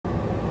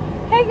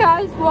Hey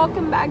guys,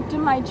 welcome back to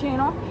my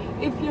channel.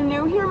 If you're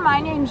new here, my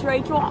name's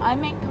Rachel. I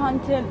make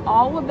content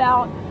all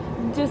about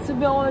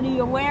disability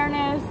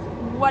awareness,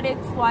 what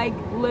it's like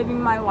living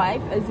my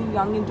life as a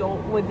young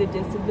adult with a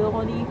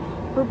disability,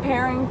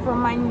 preparing for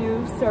my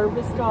new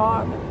service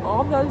dog,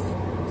 all those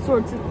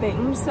sorts of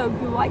things. So if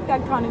you like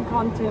that kind of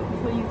content,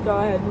 please go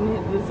ahead and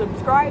hit the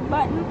subscribe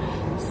button.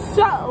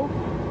 So,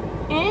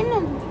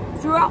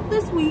 throughout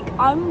this week,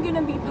 I'm going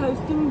to be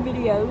posting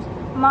videos.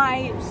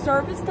 My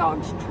service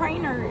dog's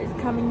trainer is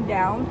coming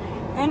down,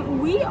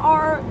 and we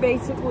are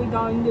basically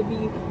going to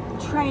be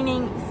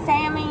training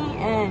Sammy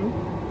and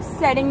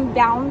setting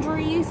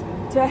boundaries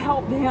to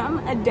help him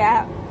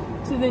adapt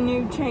to the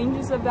new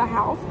changes of the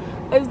house,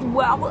 as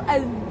well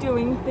as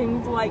doing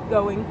things like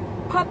going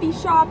puppy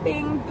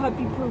shopping,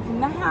 puppy proofing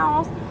the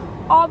house,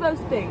 all those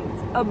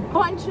things. A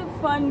bunch of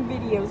fun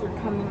videos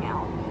are coming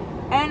out.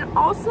 And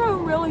also,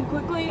 really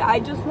quickly, I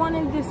just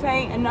wanted to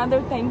say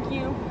another thank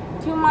you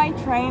to my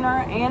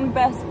trainer and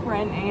best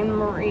friend, Anne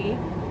Marie,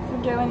 for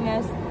doing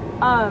this.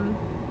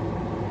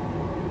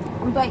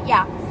 But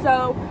yeah,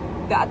 so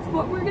that's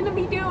what we're going to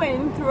be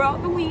doing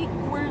throughout the week.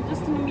 We're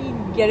just going to be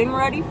getting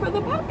ready for the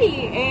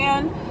puppy,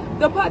 and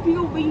the puppy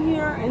will be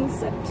here in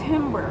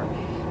September.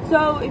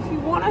 So if you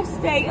want to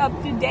stay up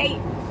to date,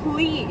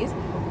 please,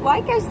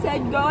 like I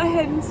said, go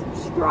ahead and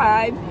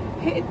subscribe,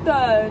 hit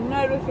the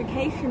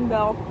notification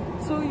bell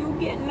so you'll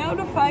get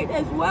notified,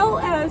 as well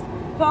as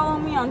follow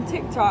me on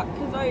TikTok,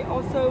 because I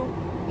also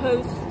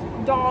post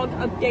dog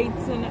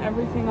updates and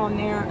everything on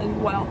there as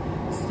well.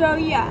 So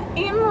yeah,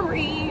 Anne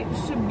Marie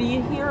should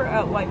be here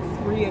at like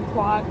 3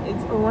 o'clock.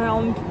 It's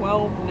around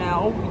 12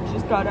 now. We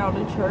just got out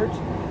of church.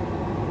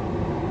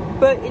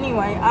 But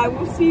anyway, I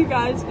will see you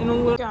guys in a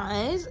little.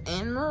 Guys,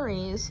 Anne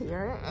Marie is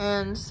here,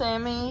 and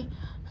Sammy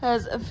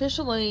has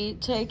officially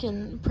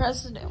taken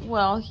precedent.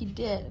 Well, he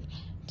did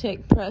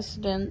take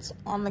precedence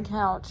on the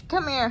couch.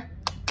 Come here.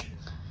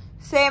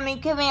 Sammy,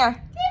 come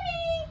here.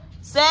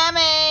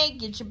 Sammy,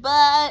 get your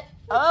butt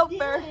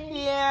over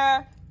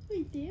here. What are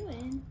you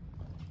doing?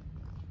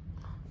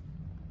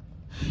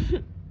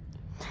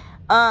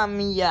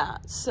 Yeah,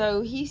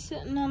 so he's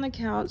sitting on the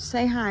couch.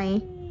 Say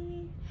hi.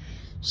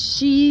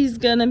 She's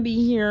gonna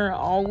be here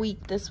all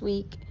week this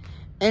week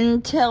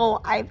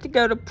until I have to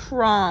go to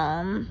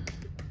prom.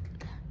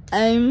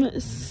 I'm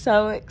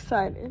so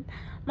excited.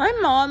 My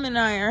mom and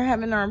I are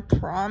having our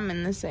prom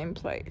in the same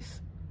place.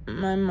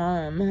 My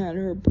mom had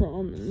her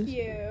prom in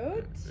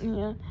Cute.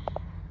 Yeah.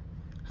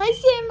 Hi,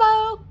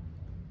 Sambo.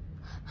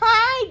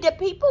 Hi, the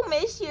people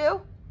miss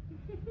you.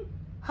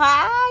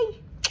 Hi.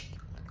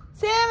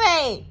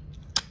 Sammy.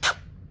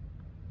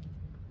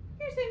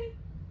 Here, Sammy.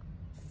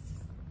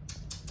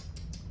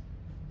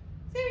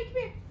 Sammy, come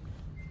here.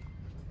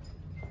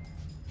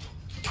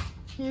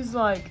 He's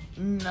like,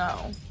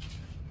 no.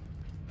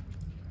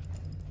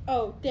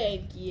 Oh,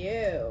 thank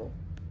you.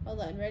 Hold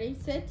on, ready?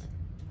 Sit.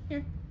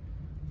 Here.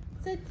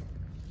 Sit.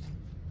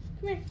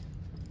 Come here.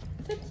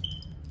 Sit.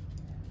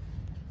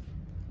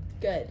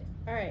 Good.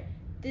 Alright.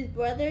 This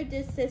brother,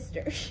 this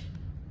sister.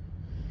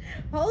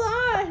 Hold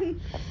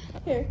on.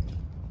 Here.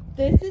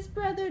 This is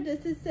brother,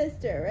 this is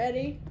sister.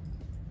 Ready?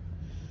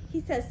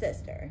 He says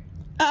sister.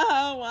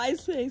 Oh, I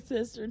say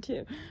sister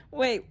too.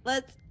 Wait,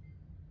 let's.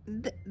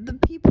 The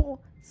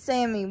people.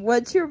 Sammy,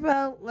 what's your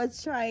vote?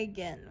 Let's try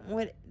again.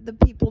 What the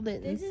people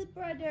didn't. This is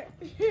brother,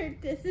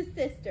 this is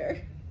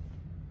sister.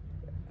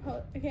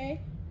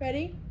 Okay,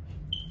 ready?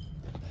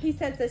 He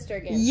said sister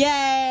again.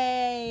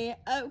 Yay!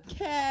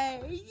 Okay.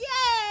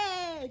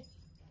 Yay!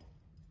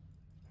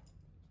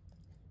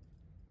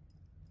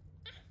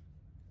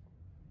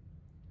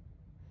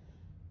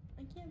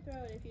 I can't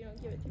throw it if you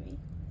don't give it to me.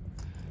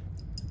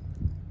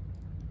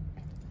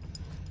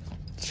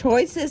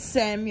 Choices,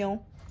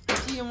 Samuel.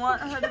 Do you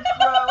want her to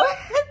throw it?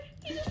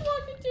 You just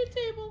walked into a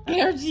table.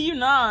 Or do you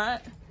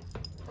not?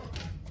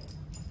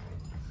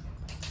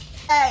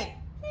 Hey.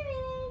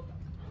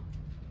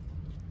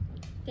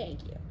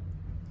 Thank you.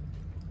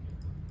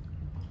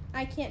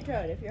 I can't throw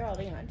it if you're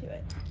holding on to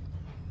it.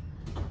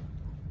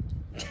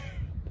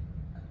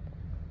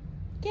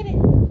 Get it.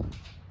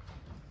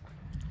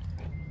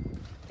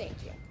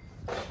 Thank you.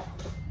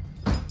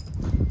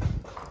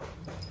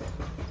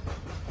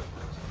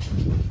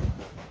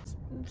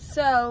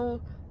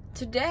 So,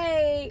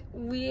 today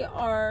we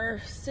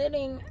are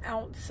sitting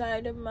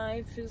outside of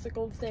my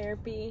physical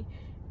therapy.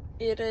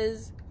 It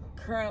is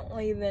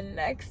currently the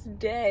next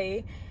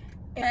day.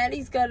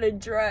 Maddie's gotta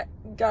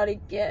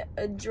get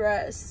a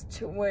dress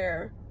to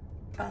wear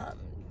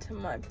to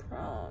my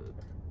prom.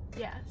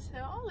 Yeah, so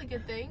all the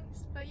good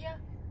things, but yeah.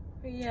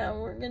 Yeah,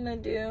 we're gonna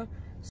do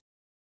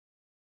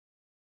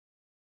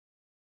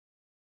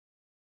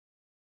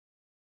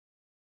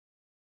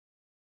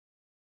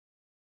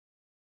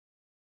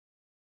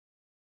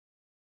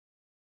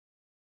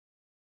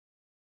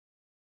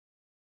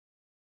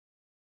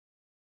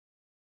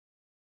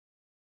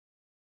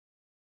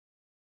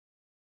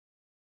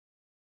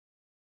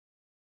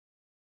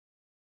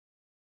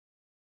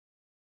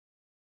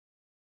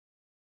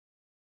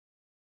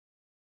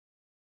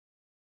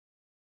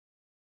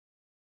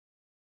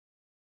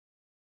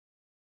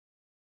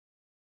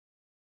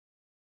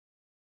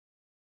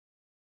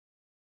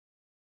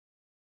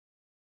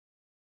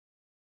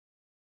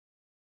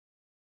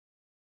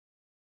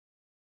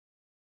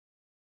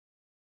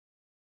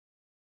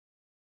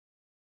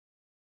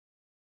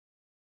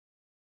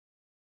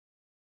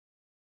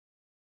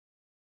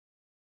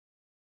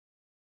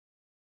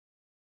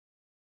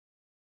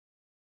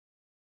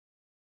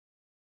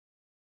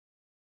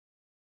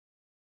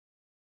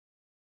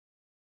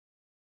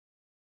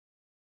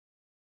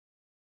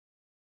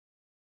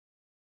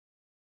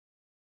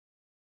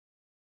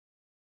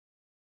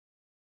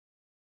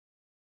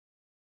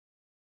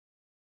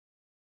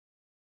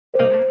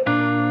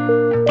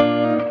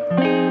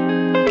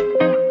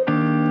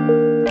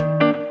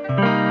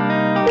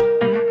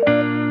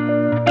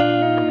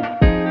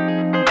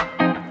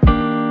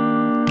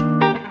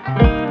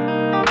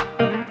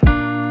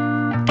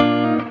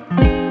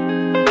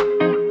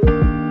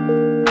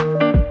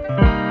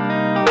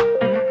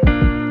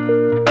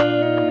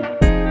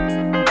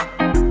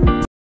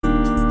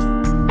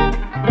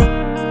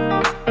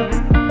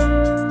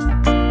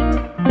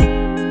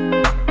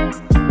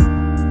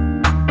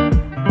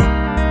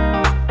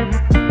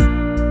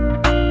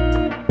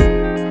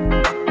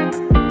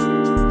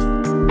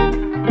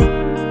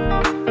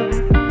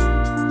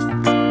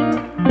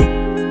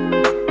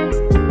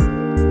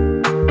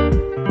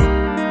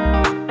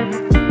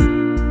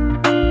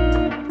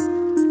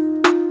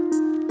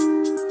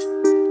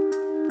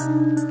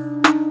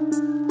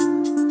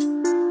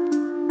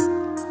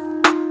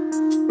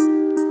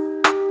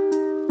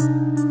Hey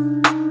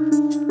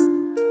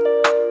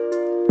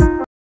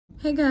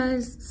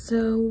guys,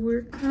 so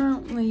we're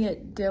currently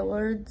at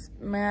Dillard's.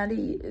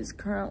 Maddie is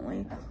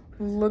currently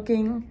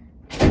looking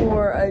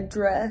for a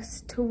dress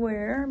to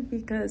wear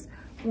because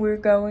we're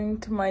going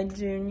to my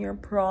junior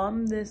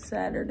prom this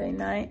Saturday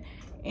night.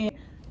 And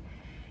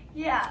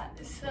yeah,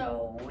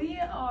 so we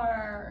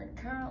are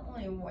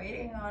currently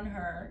waiting on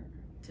her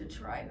to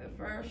try the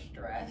first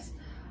dress.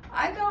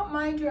 I got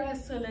my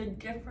dress at a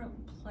different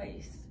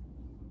place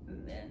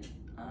than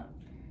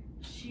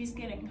she's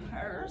getting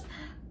hers,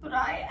 but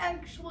I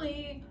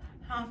actually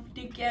have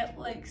to get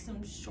like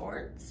some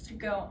shorts to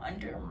go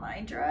under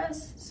my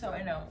dress so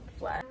I don't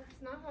flat.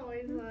 It's not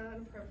always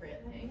an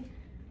appropriate thing.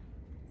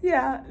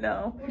 Yeah,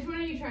 no. Which one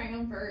are you trying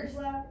on first?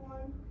 The black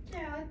one.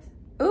 Yeah,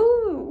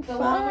 Ooh, the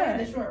long one or fun.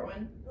 the short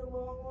one? The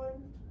long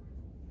one.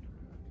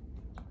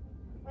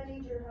 I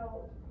need your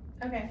help.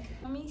 Okay.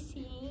 Let me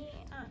see.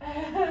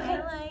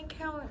 I like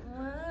how it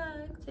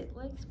looks. It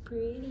looks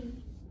pretty.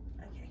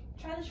 Okay.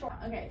 Try the short.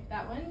 Okay,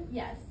 that one,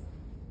 yes.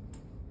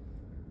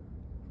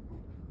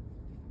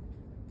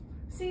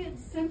 See,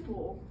 it's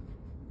simple.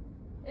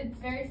 It's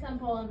very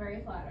simple and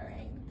very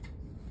flattering.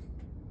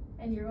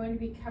 And you're going to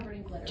be covered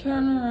in glitter.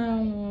 Turn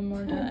around one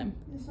more time.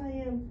 Yes, I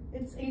am.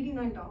 It's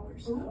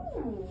 $89.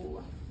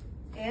 Ooh.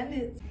 And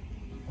it's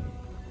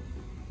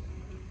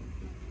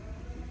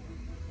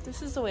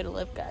This is the way to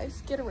live,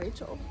 guys. Get a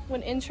Rachel.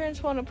 When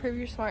insurance won't approve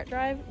your smart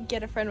drive,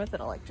 get a friend with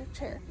an electric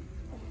chair.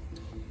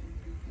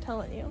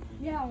 Telling you.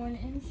 Yeah, when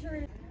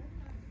insurance.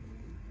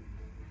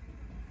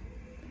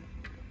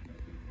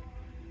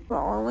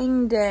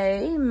 Following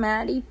day,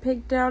 Maddie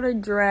picked out a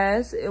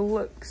dress. It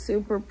looks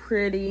super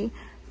pretty.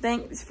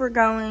 Thanks for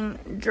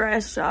going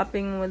dress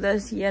shopping with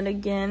us yet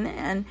again.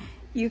 And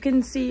you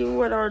can see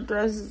what our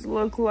dresses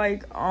look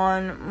like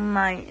on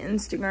my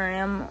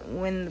Instagram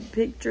when the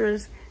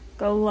pictures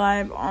go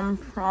live on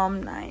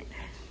prom night.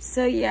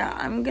 So yeah,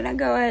 I'm gonna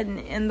go ahead and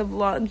end the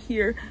vlog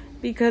here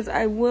because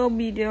I will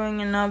be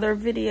doing another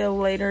video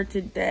later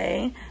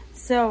today.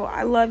 So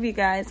I love you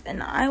guys,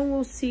 and I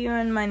will see you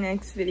in my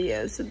next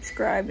video.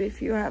 Subscribe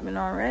if you haven't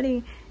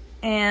already,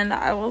 and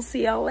I will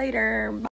see y'all later. Bye.